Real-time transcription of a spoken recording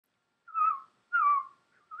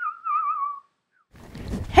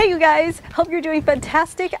Hey you guys, hope you're doing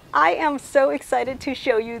fantastic. I am so excited to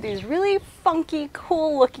show you these really funky,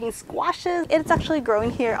 cool looking squashes. It's actually growing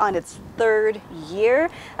here on its third year.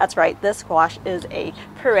 That's right, this squash is a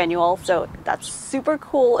perennial, so that's super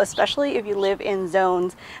cool, especially if you live in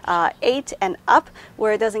zones 8 and up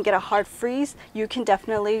where it doesn't get a hard freeze. You can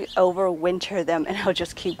definitely overwinter them and it'll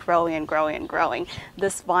just keep growing and growing and growing.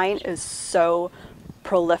 This vine is so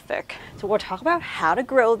prolific. So we'll talk about how to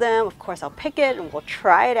grow them. Of course, I'll pick it and we'll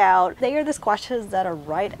try it out. They are the squashes that are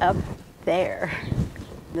right up there.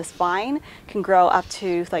 This vine can grow up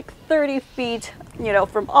to like 30 feet, you know,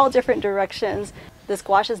 from all different directions. The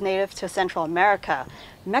squash is native to Central America.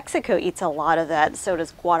 Mexico eats a lot of that, so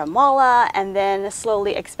does Guatemala, and then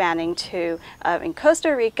slowly expanding to in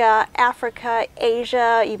Costa Rica, Africa,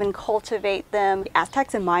 Asia, even cultivate them.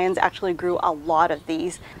 Aztecs and Mayans actually grew a lot of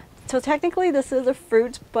these. So technically this is a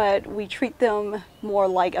fruit, but we treat them more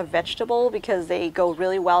like a vegetable because they go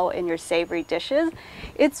really well in your savory dishes.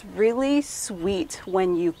 It's really sweet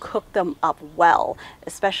when you cook them up well,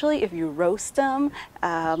 especially if you roast them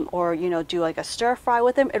or, you know, do like a stir fry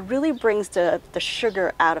with them. It really brings the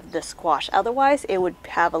sugar out of the squash. Otherwise it would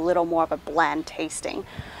have a little more of a bland tasting.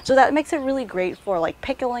 So that makes it really great for like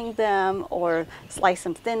pickling them or slice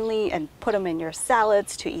them thinly and put them in your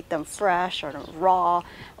salads to eat them fresh or raw.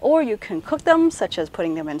 Or you can cook them, such as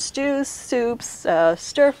putting them in stews, soups,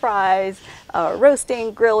 stir fries,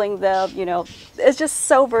 roasting, grilling them, you know, it's just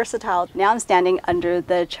so versatile. Now I'm standing under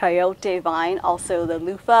the Chayote vine. Also the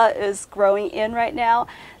Luffa is growing in right now.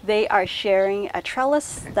 They are sharing a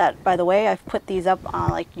trellis that, by the way, I've put these up on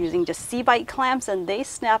like using just sea-bite clamps and they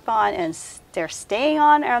snap on and they're staying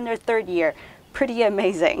on their third year. Pretty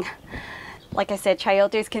amazing. Like I said,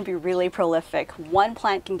 chayotes can be really prolific. One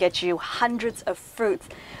plant can get you hundreds of fruits,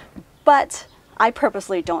 but I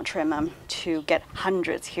purposely don't trim them to get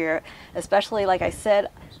hundreds here, especially like I said,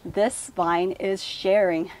 this vine is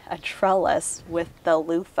sharing a trellis with the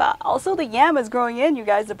Luffa. Also the yam is growing in, you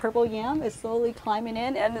guys. The purple yam is slowly climbing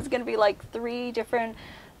in and it's gonna be like 3 different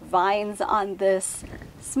vines on this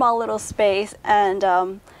small little space.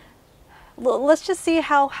 And let's just see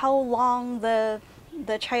how long the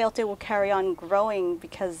chayote will carry on growing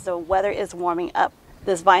because the weather is warming up.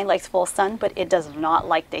 This vine likes full sun, but it does not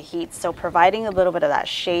like the heat. So providing a little bit of that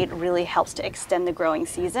shade really helps to extend the growing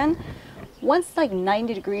season. Once like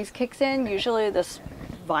 90 degrees kicks in, usually this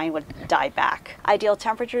vine would die back. Ideal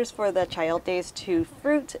temperatures for the chayotes to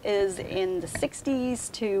fruit is in the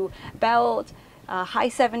 60s to about high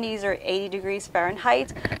 70s or 80 degrees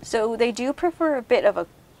Fahrenheit. So they do prefer a bit of a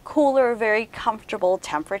cooler, very comfortable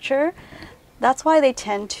temperature. That's why they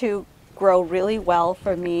tend to grow really well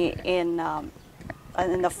for me in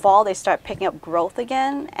the fall. They start picking up growth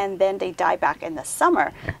again and then they die back in the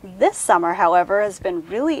summer. This summer, however, has been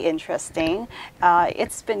really interesting.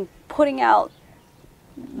 It's been putting out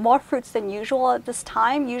more fruits than usual at this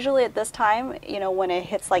time. Usually at this time, you know, when it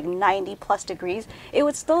hits like 90+ degrees, it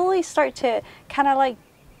would slowly start to kind of like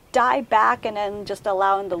die back and then just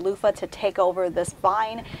allowing the Luffa to take over this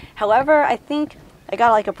vine. However, I think I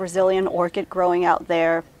got like a Brazilian orchid growing out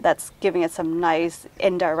there that's giving it some nice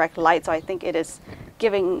indirect light. So I think it is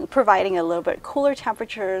providing a little bit cooler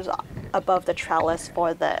temperatures above the trellis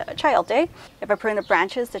for the chayote. If I prune the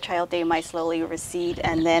branches, the chayote might slowly recede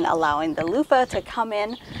and then allowing the Luffa to come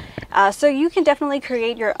in. So you can definitely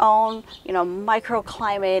create your own, you know,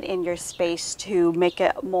 microclimate in your space to make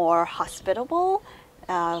it more hospitable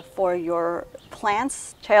for your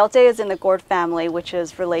plants. Chayote is in the gourd family, which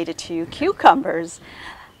is related to cucumbers.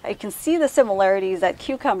 You can see the similarities that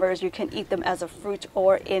cucumbers, you can eat them as a fruit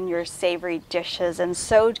or in your savory dishes, and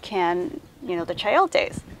so can, you know, the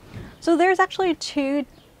chayotes. So there's actually two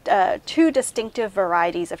distinctive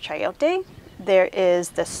varieties of chayote. There is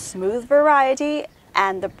the smooth variety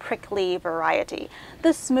and the prickly variety.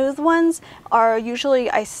 The smooth ones are usually,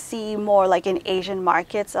 I see more like in Asian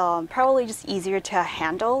markets, probably just easier to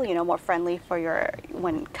handle, you know, more friendly for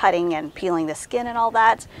when cutting and peeling the skin and all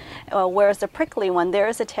that. Whereas the prickly one, there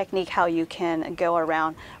is a technique how you can go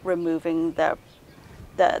around removing the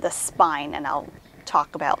spine, and I'll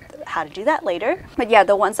talk about how to do that later. But yeah,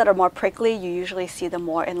 the ones that are more prickly, you usually see them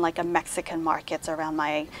more in like a Mexican markets around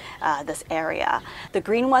this area. The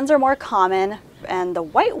green ones are more common, and the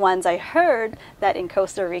white ones, I heard that in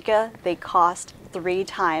Costa Rica they cost 3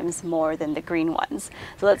 times more than the green ones.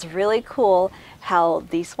 So that's really cool how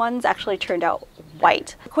these ones actually turned out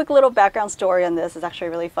white. A quick little background story on this is actually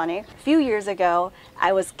really funny. A few years ago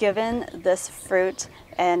I was given this fruit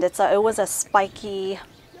and it was a spiky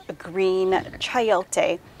green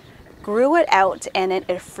chayote. Grew it out and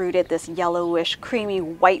it fruited this yellowish creamy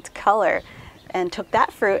white color. and took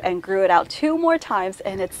that fruit and grew it out 2 more times,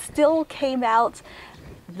 and it still came out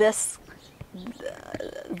this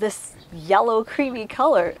yellow creamy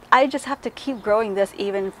color. I just have to keep growing this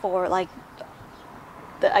even for like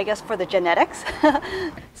I guess for the genetics.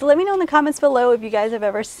 So let me know in the comments below if you guys have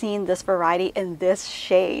ever seen this variety in this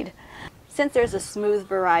shade. Since there's a smooth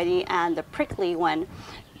variety and the prickly one,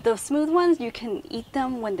 the smooth ones, you can eat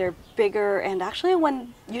them when they're bigger, and actually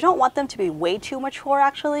when you don't want them to be way too mature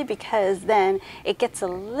actually, because then it gets a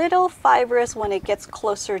little fibrous when it gets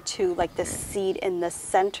closer to like the seed in the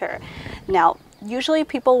center. Now, usually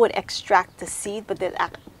people would extract the seed, but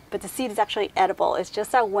the seed is actually edible. It's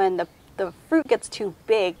just that when the fruit gets too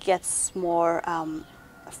big, it gets more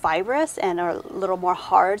fibrous and a little more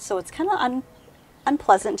hard, so it's kind of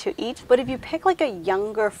unpleasant to eat. But if you pick like a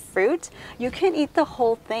younger fruit, you can eat the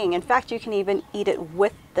whole thing. In fact, you can even eat it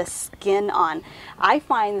with the skin on. I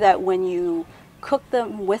find that when you cook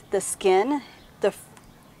them with the skin,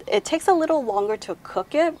 it takes a little longer to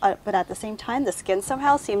cook it, but at the same time, the skin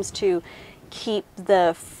somehow seems to keep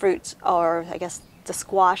the fruit, or I guess the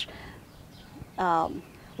squash,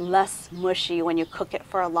 less mushy when you cook it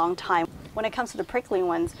for a long time. When it comes to the prickly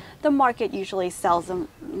ones, the market usually sells them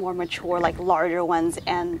more mature, like larger ones,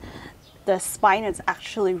 and the spine is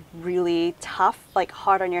actually really tough, like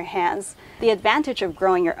hard on your hands. The advantage of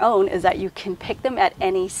growing your own is that you can pick them at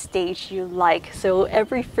any stage you like. So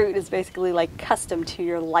every fruit is basically like custom to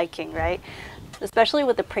your liking, right? Especially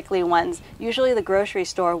with the prickly ones, usually the grocery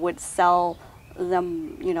store would sell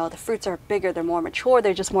them, you know, the fruits are bigger, they're more mature,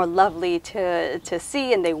 they're just more lovely to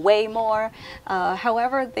see, and they weigh more.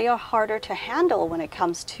 However, they are harder to handle when it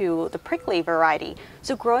comes to the prickly variety.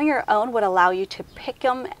 So growing your own would allow you to pick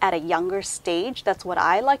them at a younger stage. That's what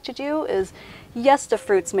I like to do. Is yes, the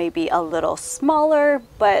fruits may be a little smaller,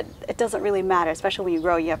 but it doesn't really matter, especially when you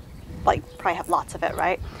grow, you have probably have lots of it,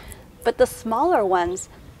 right? But the smaller ones,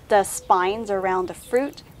 the spines around the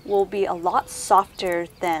fruit will be a lot softer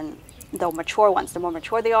than the mature ones. The more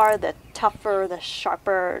mature they are, the tougher, the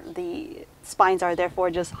sharper the spines are, therefore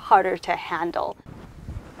just harder to handle.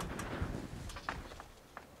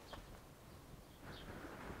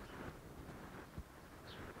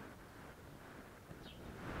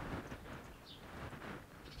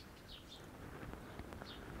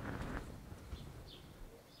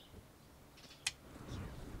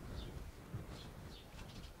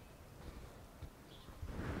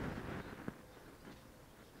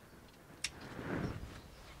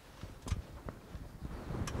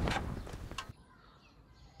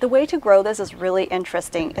 The way to grow this is really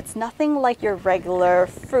interesting. It's nothing like your regular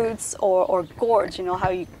fruits or gourds. You know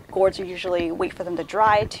how gourds, you usually wait for them to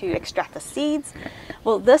dry to extract the seeds.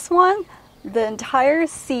 Well, this one, the entire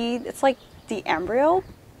seed, it's like the embryo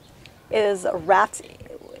is wrapped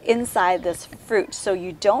inside this fruit. So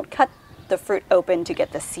you don't cut the fruit open to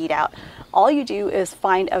get the seed out. All you do is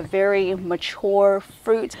find a very mature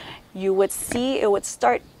fruit. You would see it would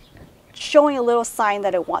start showing a little sign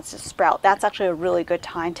that it wants to sprout. That's actually a really good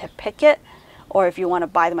time to pick it. Or if you want to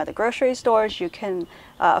buy them at the grocery stores, you can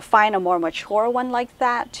find a more mature one like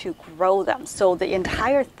that to grow them. So the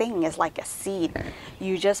entire thing is like a seed.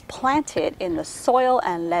 You just plant it in the soil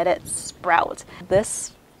and let it sprout.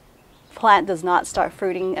 This plant does not start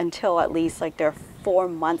fruiting until at least like they're 4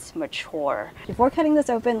 months mature. Before cutting this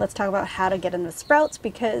open, let's talk about how to get them to sprouts,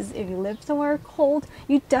 because if you live somewhere cold,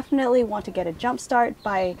 you definitely want to get a jump start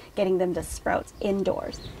by getting them to sprout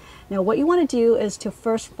indoors. Now what you want to do is to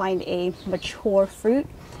first find a mature fruit.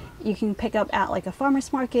 You can pick up at like a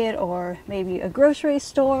farmer's market or maybe a grocery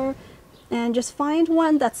store, and just find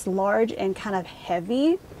one that's large and kind of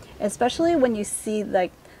heavy, especially when you see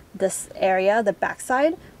like this area, the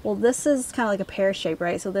backside. Well, this is kind of like a pear shape,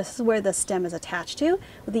 right? So this is where the stem is attached to.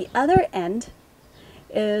 The other end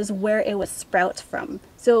is where it would sprout from.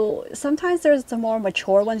 So sometimes there's the more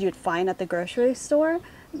mature ones you'd find at the grocery store.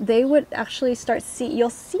 They would actually you'll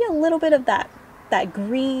see a little bit of that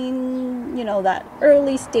green, you know, that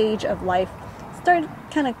early stage of life start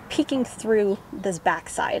kind of peeking through this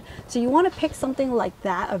backside. So you want to pick something like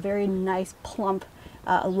that, a very nice plump,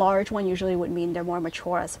 a large one usually would mean they're more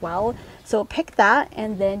mature as well. So pick that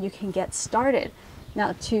and then you can get started.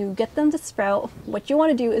 Now to get them to sprout, what you want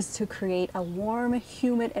to do is to create a warm,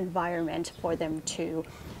 humid environment for them to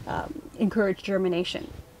encourage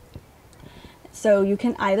germination. So you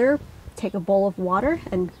can either take a bowl of water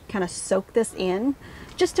and kind of soak this in,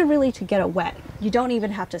 just to get it wet. You don't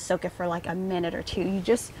even have to soak it for like a minute or two. You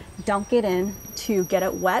just dunk it in to get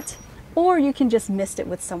it wet. Or you can just mist it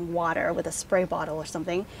with some water with a spray bottle or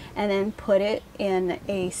something, and then put it in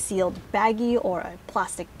a sealed baggie or a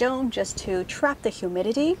plastic dome just to trap the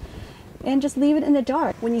humidity. and just leave it in the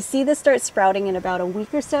dark. When you see this start sprouting in about a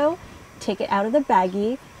week or so, take it out of the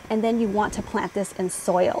baggie, and then you want to plant this in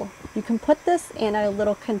soil. You can put this in a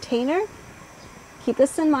little container. Keep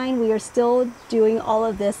this in mind, we are still doing all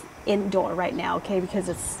of this indoor right now, okay? Because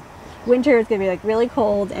it's winter, it's gonna be like really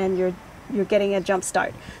cold and you're getting a jump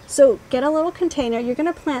start. So get a little container. You're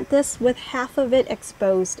gonna plant this with half of it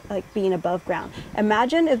exposed, like being above ground.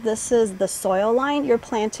 Imagine if this is the soil line, you're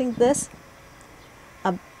planting this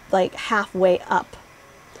like halfway up.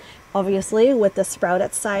 Obviously with the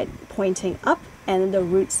sprouted side pointing up and the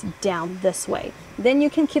roots down this way. Then you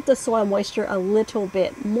can keep the soil moisture a little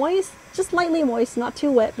bit moist, just lightly moist, not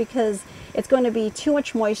too wet, because it's going to be too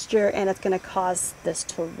much moisture and it's going to cause this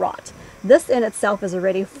to rot. This in itself is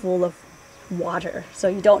already full of water, so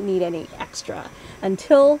you don't need any extra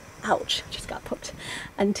until, ouch, just got poked,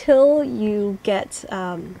 until you get,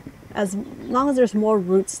 as long as there's more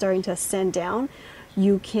roots starting to ascend down,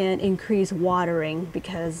 you can increase watering,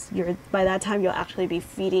 because by that time you'll actually be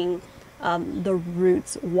feeding the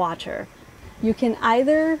roots water. You can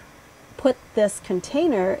either put this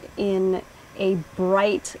container in a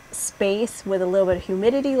bright space with a little bit of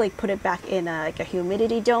humidity, like put it back in like a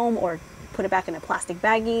humidity dome, or put it back in a plastic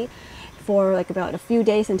baggie for like about a few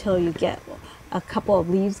days until you get a couple of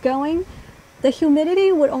leaves going. The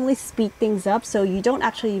humidity would only speed things up, so you don't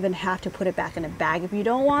actually even have to put it back in a bag if you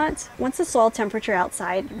don't want. Once the soil temperature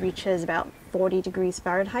outside reaches about 40 degrees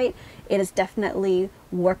Fahrenheit, it is definitely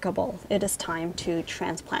workable. It is time to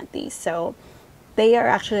transplant these. So they are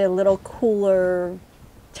actually a little cooler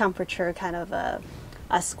temperature, kind of a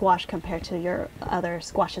squash compared to your other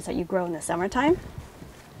squashes that you grow in the summertime.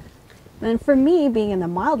 And for me, being in the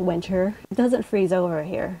mild winter, it doesn't freeze over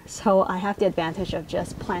here. So I have the advantage of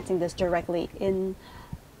just planting this directly in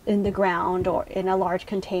the ground or in a large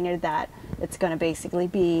container that it's going to basically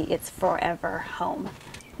be its forever home.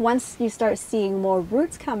 Once you start seeing more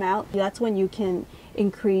roots come out, that's when you can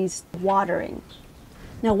increase watering.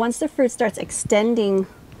 Now, once the fruit starts extending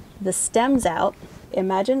the stems out,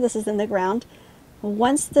 imagine this is in the ground.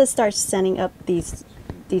 Once this starts sending up these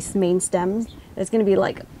main stems, there's going to be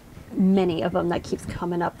like many of them that keeps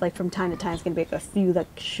coming up. Like from time to time, it's going to be like a few that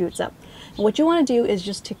shoots up. And what you want to do is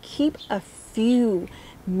just to keep a few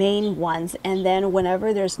main ones, and then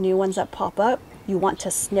whenever there's new ones that pop up, you want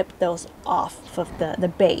to snip those off of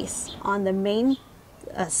the base. On the main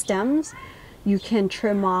stems, you can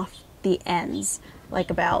trim off the ends, like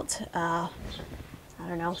about, I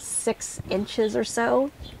don't know, 6 inches or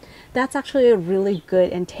so. That's actually really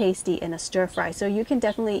good and tasty in a stir fry, so you can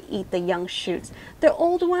definitely eat the young shoots. The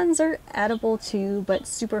old ones are edible too, but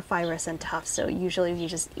super fibrous and tough, so usually you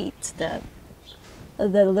just eat the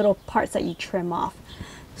little parts that you trim off.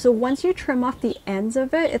 So once you trim off the ends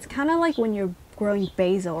of it, it's kind of like when you're growing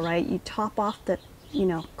basil, right? You top off the,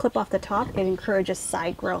 clip off the top, it encourages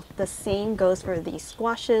side growth. The same goes for these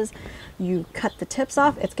squashes. You cut the tips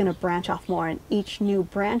off, it's going to branch off more, and each new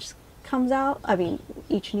branch comes out,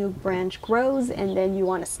 each new branch grows, and then you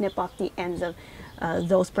want to snip off the ends of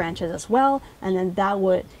those branches as well, and then that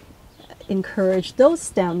would encourage those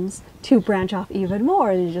stems to branch off even more,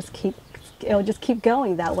 and it'll just keep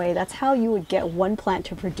going that way. That's how you would get one plant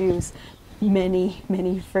to produce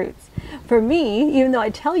many fruits. For me, even though I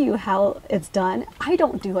tell you how it's done, I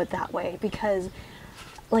don't do it that way, because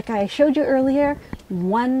like I showed you earlier,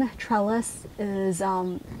 one trellis is,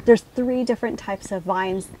 there's 3 different types of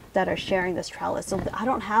vines that are sharing this trellis. So I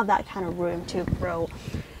don't have that kind of room to grow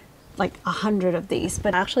like 100 of these,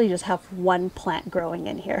 but I actually just have one plant growing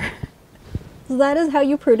in here. So that is how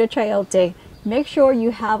you prune a chayote. Make sure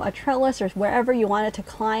you have a trellis or wherever you want it to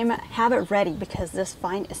climb, have it ready, because this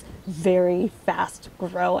vine is very fast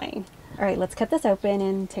growing. All right, let's cut this open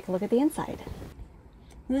and take a look at the inside.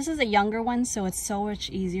 This is a younger one, so it's so much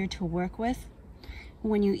easier to work with.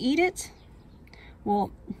 When you eat it,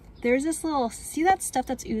 well, there's this little, see that stuff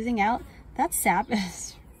that's oozing out? That sap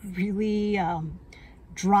is really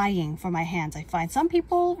drying for my hands, I find. Some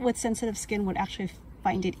people with sensitive skin would actually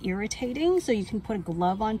find it irritating, so you can put a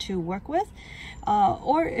glove on to work with.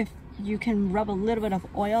 Or if you can rub a little bit of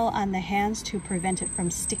oil on the hands to prevent it from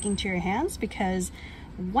sticking to your hands, because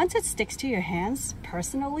once it sticks to your hands,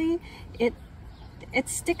 personally, it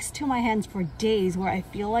sticks to my hands for days, where I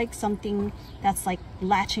feel like something that's like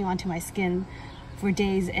latching onto my skin for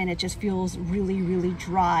days, and it just feels really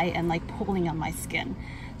dry and like pulling on my skin.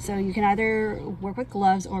 So you can either work with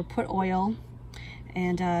gloves or put oil,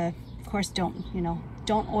 and of course don't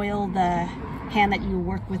oil the hand that you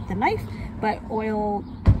work with the knife, but oil,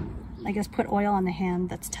 I guess, put oil on the hand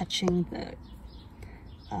that's touching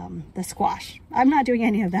the squash. I'm not doing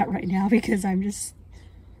any of that right now because I'm just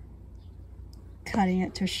cutting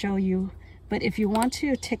it to show you, but if you want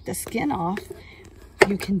to take the skin off,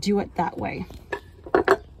 you can do it that way.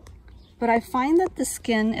 But I find that the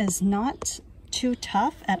skin is not too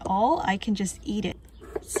tough at all. I can just eat it.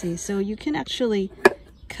 See, so you can actually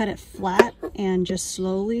cut it flat and just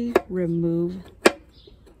slowly remove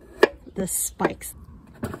the spikes.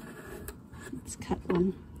 Let's cut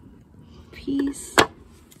one piece.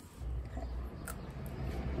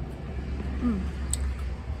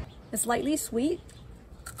 It's lightly sweet.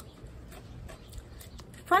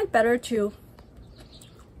 Probably better to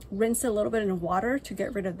rinse it a little bit in water to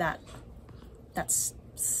get rid of that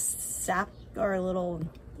sap or a little,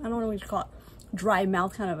 I don't know what you call it, dry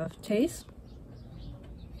mouth kind of a taste.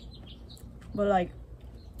 But like,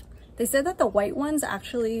 they said that the white ones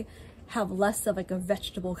actually have less of like a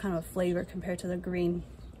vegetable kind of flavor compared to the green.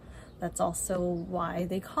 That's also why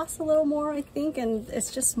they cost a little more, I think, and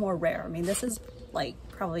it's just more rare. I mean, this is like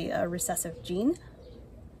probably a recessive gene.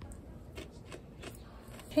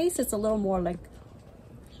 Taste, it's a little more like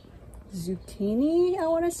zucchini, I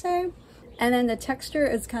want to say. And then the texture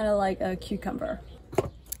is kind of like a cucumber.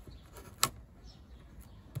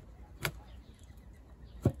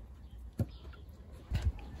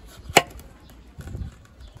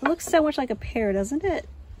 It looks so much like a pear, doesn't it?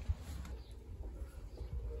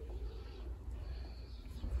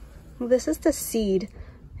 Well, this is the seed.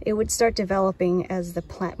 It would start developing as the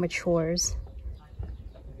plant matures.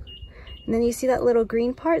 And then you see that little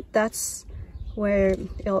green part? That's where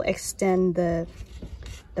it'll extend the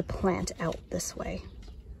plant out this way.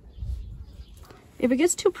 If it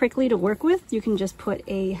gets too prickly to work with, you can just put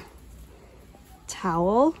a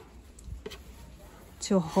towel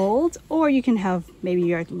to hold, or you can have maybe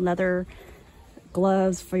your leather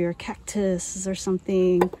gloves for your cactus or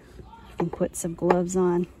something. You can put some gloves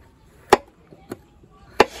on.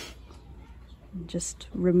 Just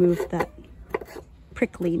remove that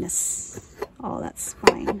prickliness. Oh, that's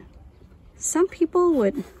fine. Some people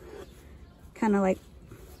would kind of like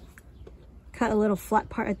cut a little flat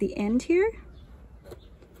part at the end here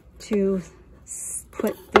to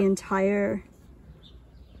put the entire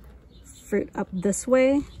fruit up this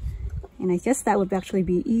way, and I guess that would actually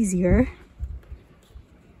be easier.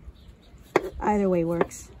 Either way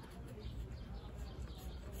works.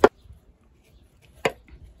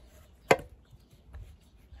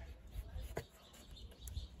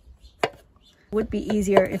 Would be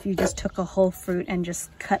easier if you just took a whole fruit and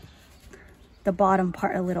just cut the bottom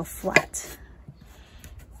part a little flat.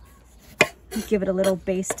 Give it a little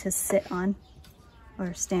base to sit on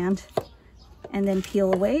or stand and then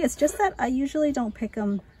peel away. It's just that I usually don't pick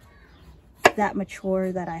them that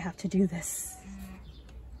mature that I have to do this.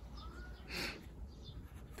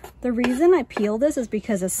 The reason I peel this is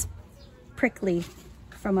because it's prickly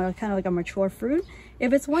from a kind of like a mature fruit.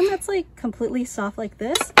 If it's one that's like completely soft like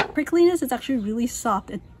this, prickliness is actually really soft.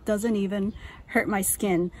 It doesn't even hurt my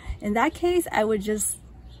skin. In that case, I would just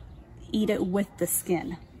eat it with the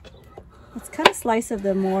skin. Let's cut a slice of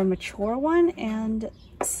the more mature one and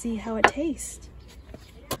see how it tastes.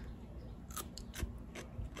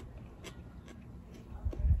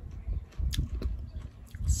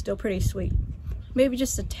 Still pretty sweet. Maybe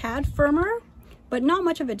just a tad firmer, but not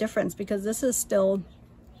much of a difference because this is still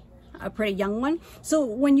a pretty young one. So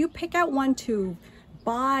when you pick out one to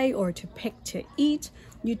buy or to pick to eat,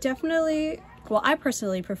 you definitely, well, I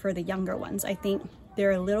personally prefer the younger ones. I think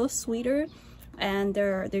they're a little sweeter and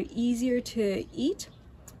they're easier to eat.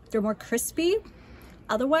 They're more crispy.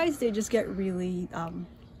 Otherwise, they just get really,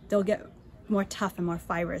 they'll get more tough and more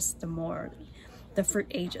fibrous the more the fruit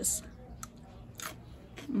ages.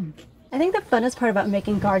 I think the funnest part about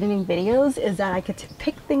making gardening videos is that I get to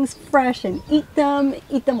pick things fresh and eat them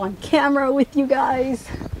on camera with you guys.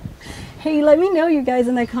 Hey, let me know, you guys,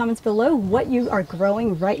 in the comments below what you are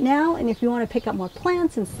growing right now, and if you want to pick up more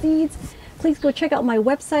plants and seeds, please go check out my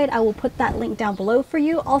website. I will put that link down below for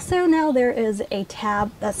you. Also, now there is a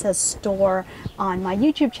tab that says store on my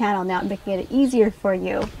YouTube channel now, making it easier for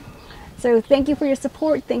you. So thank you for your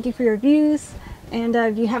support, thank you for your views, and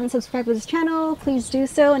if you haven't subscribed to this channel, please do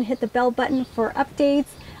so and hit the bell button for updates.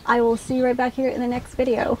 I will see you right back here in the next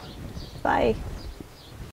video. Bye.